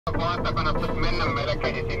Vaan kannattaisi mennä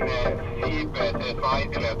melkein sinne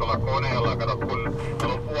IBC-saitille ja tuolla koneella, kato kun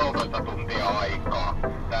meillä on 1,5 tuntia aikaa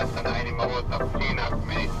tässä näin, niin mä luulen, että siinä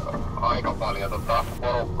menisi aika paljon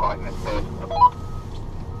porukkaa sinne testamaan.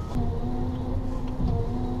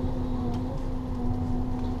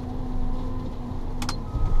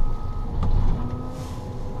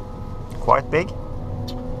 Quite big?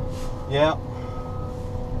 Yeah.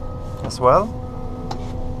 As well?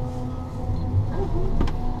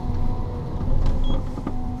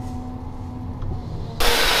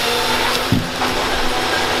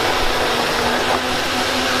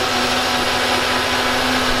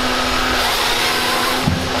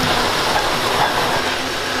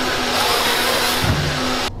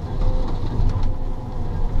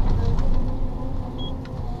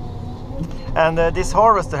 And this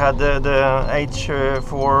harvester had the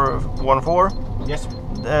H414. Yes.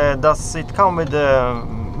 Does it come with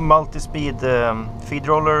multi-speed feed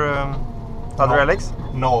roller hydraulics?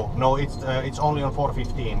 No, it's only on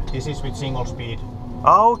 415. This is with single speed.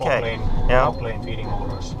 Oh, okay. Low plane feeding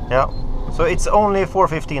rollers. Yeah. So it's only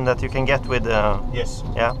 415 that you can get with. Yes.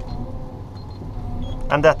 Yeah.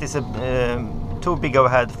 And that is a too big of a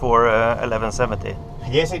head for 1170.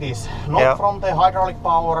 Yes, it is. Not from the hydraulic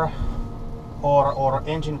power or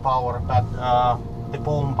engine power, but the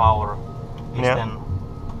boom power is then.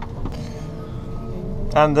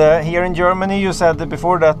 And here in Germany, you said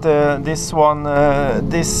before that this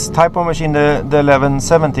type of machine, the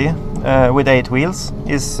 1170 with 8 wheels,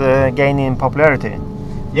 is gaining popularity.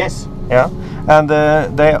 Yes. Yeah. And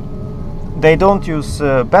they don't use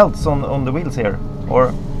belts on the wheels here,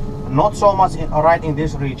 or? Not so much right in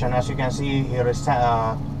this region. As you can see here, is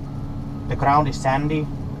the ground is sandy.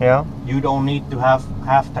 Yeah. You don't need to have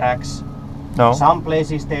tracks. No. Some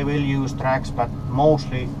places they will use tracks, but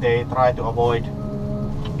mostly they try to avoid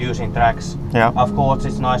using tracks. Yeah. Of course,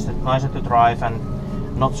 it's nicer to drive and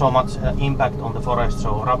not so much impact on the forest.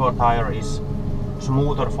 So rubber tire is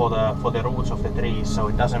smoother for the roots of the trees, so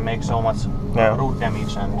it doesn't make so much root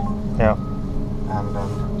damage and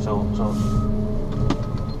so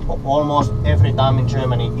almost every time in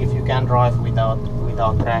Germany, if you can drive without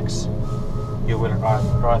tracks, you will drive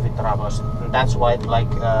with rubbers. And that's why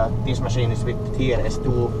this machine is with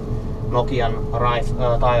TRS2 Nokian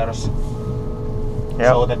tires,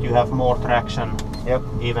 so that you have more traction,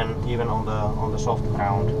 even on the soft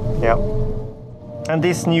ground. Yeah. And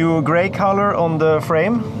this new grey color on the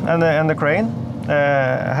frame and the crane,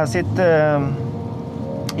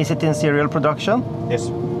 is it in serial production?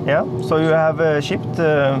 Yes. Yeah. So you have shipped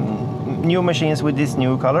new machines with this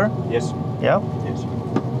new color? Yes. Yeah. Yes.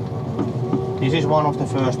 This is one of the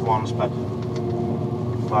first ones, but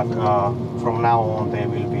from now on they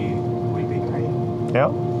will be grey.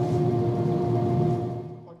 Yeah.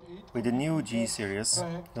 With the new G series,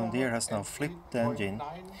 John Deere has now flipped the engine,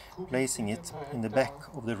 placing it in the back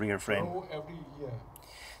of the rear frame.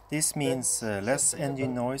 This means less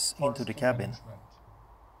engine noise into the cabin.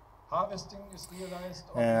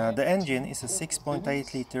 The engine is a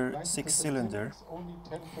 6.8 liter 6-cylinder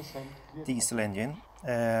diesel engine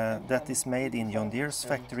that is made in John Deere's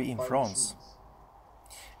factory in France.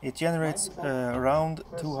 It generates around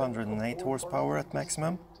 208 horsepower at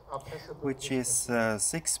maximum, which is a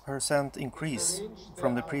 6% increase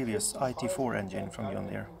from the previous IT4 engine from John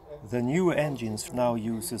Deere. The new engines now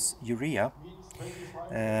uses urea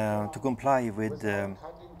to comply with the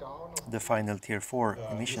final Tier 4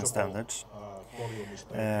 emission standards.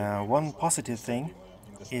 One positive thing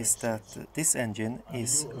is that this engine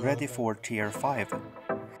is ready for Tier 5.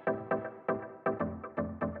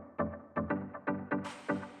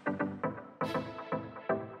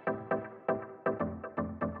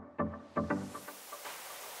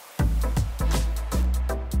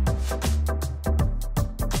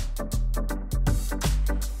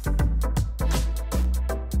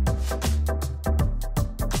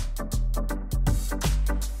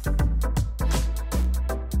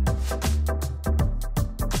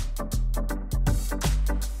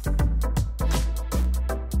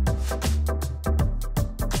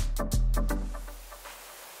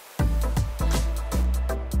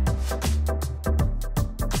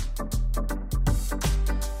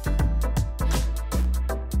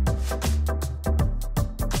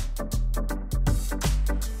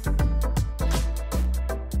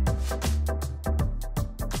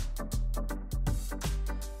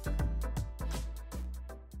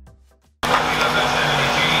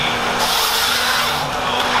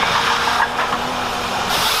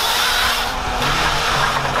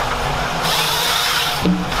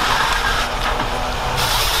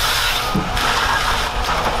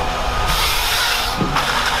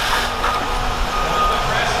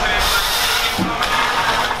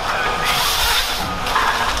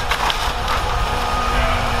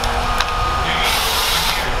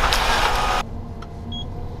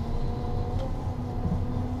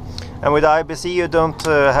 And with the IBC you don't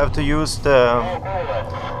have to use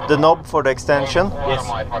the knob for the extension? Yes.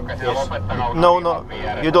 No,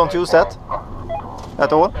 you don't use that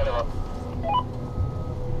at all?